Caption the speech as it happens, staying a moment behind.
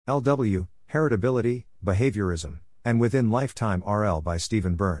LW, Heritability, Behaviorism, and Within Lifetime RL by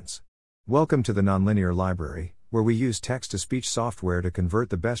Byrnes. Welcome to the Nonlinear Library, where we use text-to-speech software to convert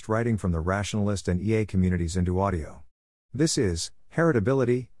the best writing from the rationalist and EA communities into audio. This is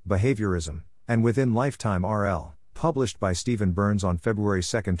Heritability, Behaviorism, and Within Lifetime RL, published by Byrnes on February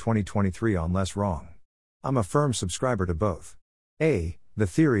 2, 2023 on Less Wrong. I'm a firm subscriber to both. A. The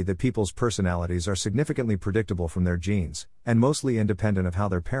theory that people's personalities are significantly predictable from their genes, and mostly independent of how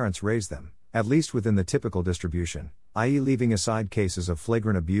their parents raised them, at least within the typical distribution, i.e., leaving aside cases of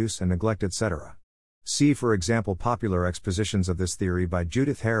flagrant abuse and neglect, etc. See, for example, popular expositions of this theory by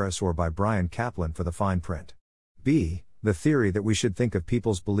Judith Harris or by Brian Kaplan for the fine print. B. The theory that we should think of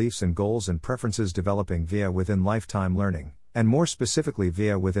people's beliefs and goals and preferences developing via within lifetime learning, and more specifically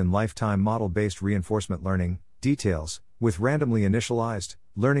via within lifetime model-based reinforcement learning, details, with randomly initialized,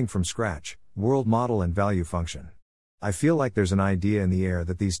 learning from scratch, world model and value function. I feel like there's an idea in the air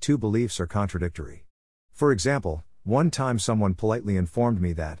that these two beliefs are contradictory. For example, one time someone politely informed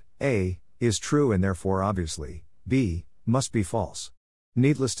me that A is true and therefore obviously, B must be false.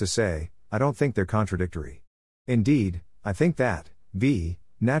 Needless to say, I don't think they're contradictory. Indeed, I think that B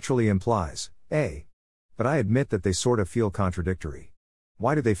naturally implies A. But I admit that they sort of feel contradictory.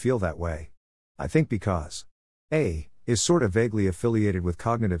 Why do they feel that way? I think because A is sort of vaguely affiliated with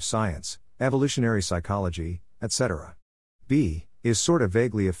cognitive science, evolutionary psychology, etc. B is sort of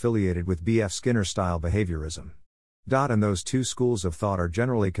vaguely affiliated with B.F. Skinner-style behaviorism. And those two schools of thought are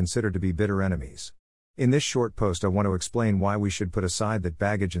generally considered to be bitter enemies. In this short post I want to explain why we should put aside that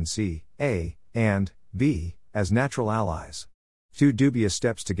baggage and see A and B as natural allies. 2 dubious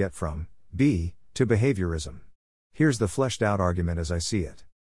steps to get from B to behaviorism. Here's the fleshed out argument as I see it.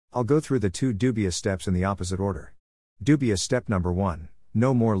 I'll go through the 2 dubious steps in the opposite order. Dubious step number 1,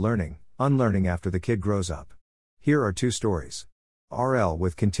 no more learning, unlearning after the kid grows up. Here are 2 stories. RL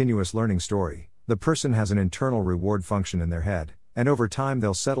with continuous learning story. The person has an internal reward function in their head, and over time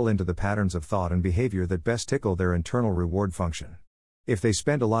they'll settle into the patterns of thought and behavior that best tickle their internal reward function. If they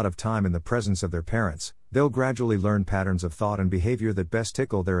spend a lot of time in the presence of their parents, they'll gradually learn patterns of thought and behavior that best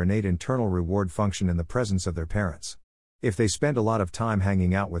tickle their innate internal reward function in the presence of their parents. If they spend a lot of time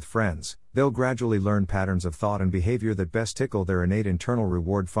hanging out with friends, they'll gradually learn patterns of thought and behavior that best tickle their innate internal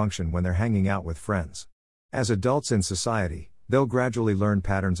reward function when they're hanging out with friends. As adults in society, they'll gradually learn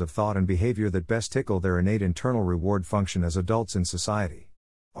patterns of thought and behavior that best tickle their innate internal reward function as adults in society.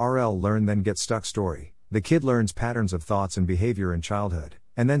 RL learn then get stuck story. The kid learns patterns of thoughts and behavior in childhood,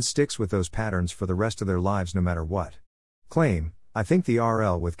 and then sticks with those patterns for the rest of their lives no matter what. Claim, I think the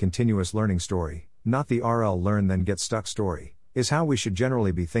RL with continuous learning story, not the RL learn then get stuck story, is how we should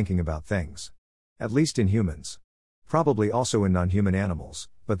generally be thinking about things. At least in humans. Probably also in non-human animals,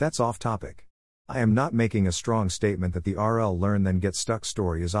 but that's off topic. I am not making a strong statement that the RL learn then get stuck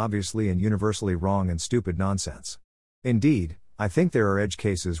story is obviously and universally wrong and stupid nonsense. Indeed, I think there are edge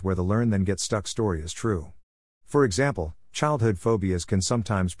cases where the learn then get stuck story is true. For example, childhood phobias can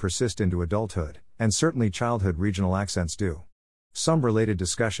sometimes persist into adulthood, and certainly childhood regional accents do. Some related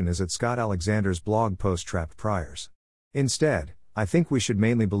discussion is at Scott Alexander's blog post Trapped Priors. Instead, I think we should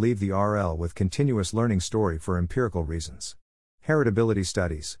mainly believe the RL with continuous learning story for empirical reasons. Heritability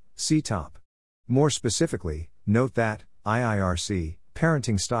studies, see top. More specifically, note that, IIRC,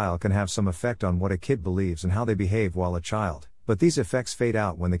 parenting style can have some effect on what a kid believes and how they behave while a child, but these effects fade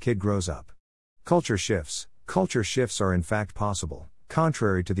out when the kid grows up. Culture shifts are in fact possible,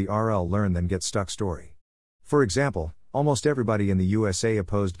 contrary to the RL learn then get stuck story. For example, almost everybody in the USA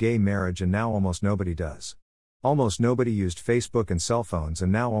opposed gay marriage and now almost nobody does. Almost nobody used Facebook and cell phones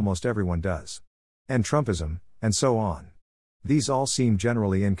and now almost everyone does. And Trumpism, and so on. These all seem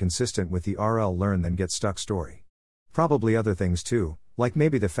generally inconsistent with the RL learn then get stuck story. Probably other things too, like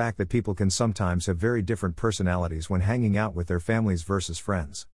maybe the fact that people can sometimes have very different personalities when hanging out with their families versus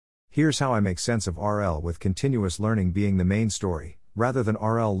friends. Here's how I make sense of RL with continuous learning being the main story, rather than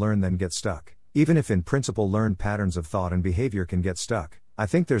RL learn then get stuck. Even if in principle learned patterns of thought and behavior can get stuck, I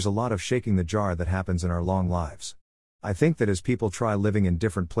think there's a lot of shaking the jar that happens in our long lives. I think that as people try living in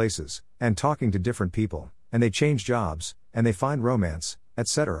different places, and talking to different people, and they change jobs, and they find romance,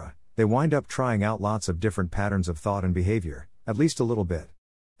 etc., they wind up trying out lots of different patterns of thought and behavior, at least a little bit.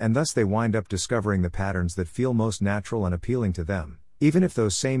 And thus they wind up discovering the patterns that feel most natural and appealing to them, even if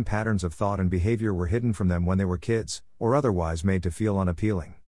those same patterns of thought and behavior were hidden from them when they were kids, or otherwise made to feel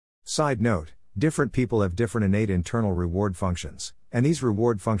unappealing. Side note, different people have different innate internal reward functions, and these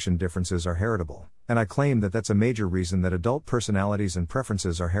reward function differences are heritable, and I claim that that's a major reason that adult personalities and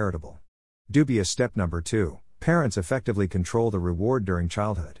preferences are heritable. Dubious step number 2, parents effectively control the reward during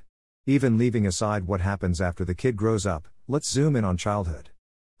childhood. Even leaving aside what happens after the kid grows up, let's zoom in on childhood.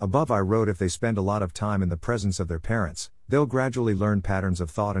 Above I wrote if they spend a lot of time in the presence of their parents, they'll gradually learn patterns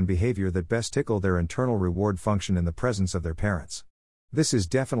of thought and behavior that best tickle their internal reward function in the presence of their parents. This is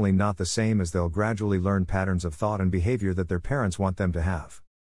definitely not the same as they'll gradually learn patterns of thought and behavior that their parents want them to have.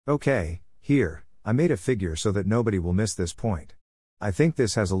 Okay, here, I made a figure so that nobody will miss this point. I think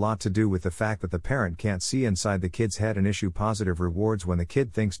this has a lot to do with the fact that the parent can't see inside the kid's head and issue positive rewards when the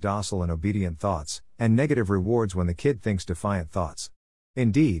kid thinks docile and obedient thoughts, and negative rewards when the kid thinks defiant thoughts.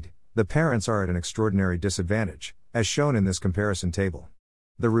 Indeed, the parents are at an extraordinary disadvantage, as shown in this comparison table.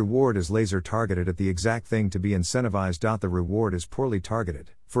 The reward is laser targeted at the exact thing to be incentivized. The reward is poorly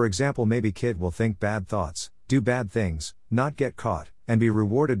targeted. For example, maybe kid will think bad thoughts, do bad things, not get caught, and be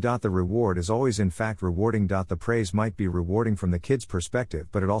rewarded. The reward is always in fact rewarding. The praise might be rewarding from the kid's perspective,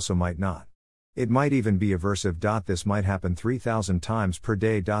 but it also might not. It might even be aversive. This might happen 3,000 times per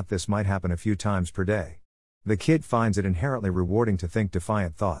day. This might happen a few times per day. The kid finds it inherently rewarding to think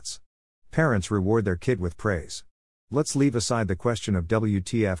defiant thoughts. Parents reward their kid with praise. Let's leave aside the question of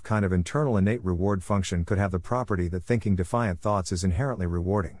WTF kind of internal innate reward function could have the property that thinking defiant thoughts is inherently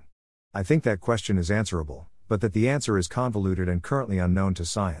rewarding. I think that question is answerable, but that the answer is convoluted and currently unknown to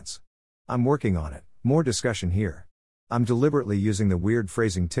science. I'm working on it, more discussion here. I'm deliberately using the weird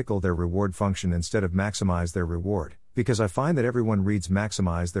phrasing tickle their reward function instead of maximize their reward, because I find that everyone reads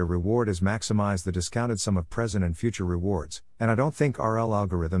maximize their reward as maximize the discounted sum of present and future rewards, and I don't think RL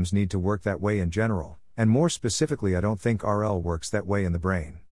algorithms need to work that way in general, and more specifically I don't think RL works that way in the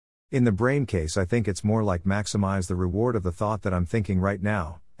brain. In the brain case I think it's more like maximize the reward of the thought that I'm thinking right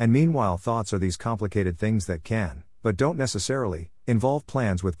now, and meanwhile thoughts are these complicated things that can, but don't necessarily, involve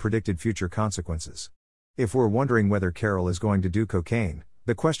plans with predicted future consequences. If we're wondering whether Carol is going to do cocaine,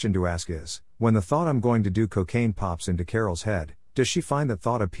 the question to ask is, when the thought I'm going to do cocaine pops into Carol's head, does she find that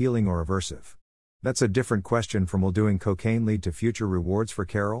thought appealing or aversive? That's a different question from will doing cocaine lead to future rewards for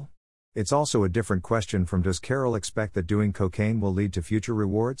Carol? It's also a different question from does Carol expect that doing cocaine will lead to future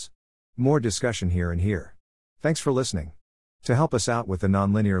rewards? More discussion here and here. Thanks for listening. To help us out with the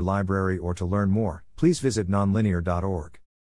Nonlinear Library or to learn more, please visit nonlinear.org.